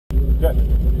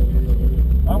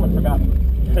good. I almost forgot.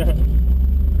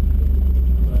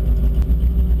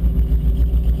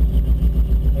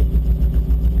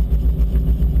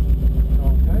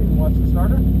 Okay, watch the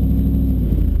starter.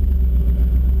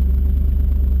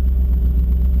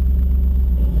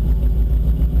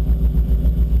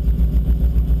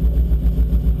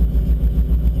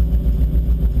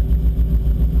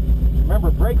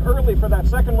 Remember, brake early for that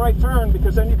second right turn,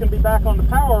 because then you can be back on the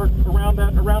power around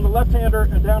the left-hander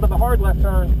and down to the hard left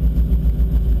turn.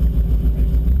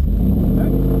 Okay.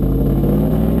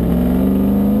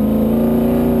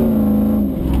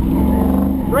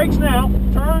 Brakes now.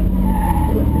 Turn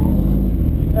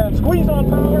and squeeze on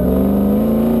power.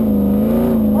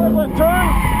 Hard left turn.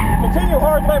 Continue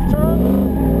hard left turn.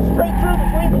 Straight through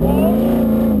between the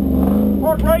walls.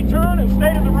 Hard right turn and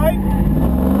stay to the right.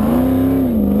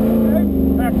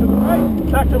 Back to the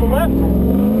right, back to the left,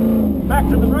 back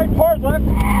to the right, hard left,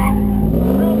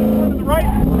 around in front of the right,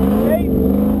 okay,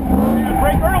 and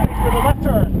brake early for the left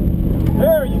turn.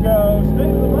 There you go,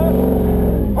 stay to the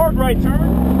left, hard right turn,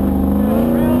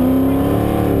 and around,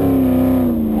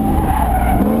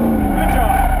 good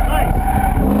job, nice.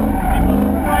 Keep looking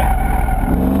to the right,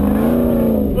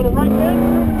 little right bend,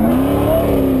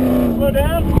 slow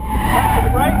down, back to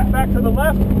the right, back to the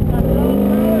left, and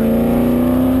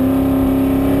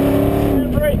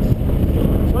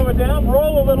slow it down,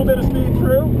 roll a little bit of speed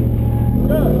through.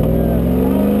 Good.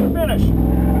 And finish.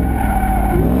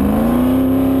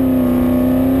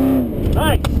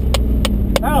 Nice.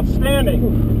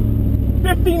 Outstanding.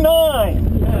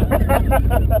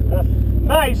 59.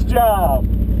 Nice job.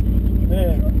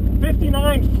 Man,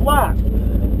 59 flat.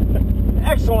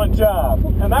 Excellent job.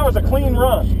 And that was a clean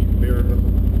run.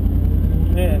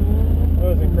 Man, that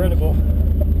was incredible.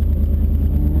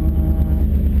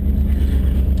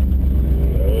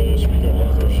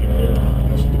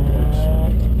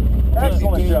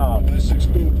 Excellent job. And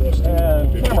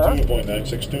camera.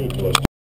 52.962 plus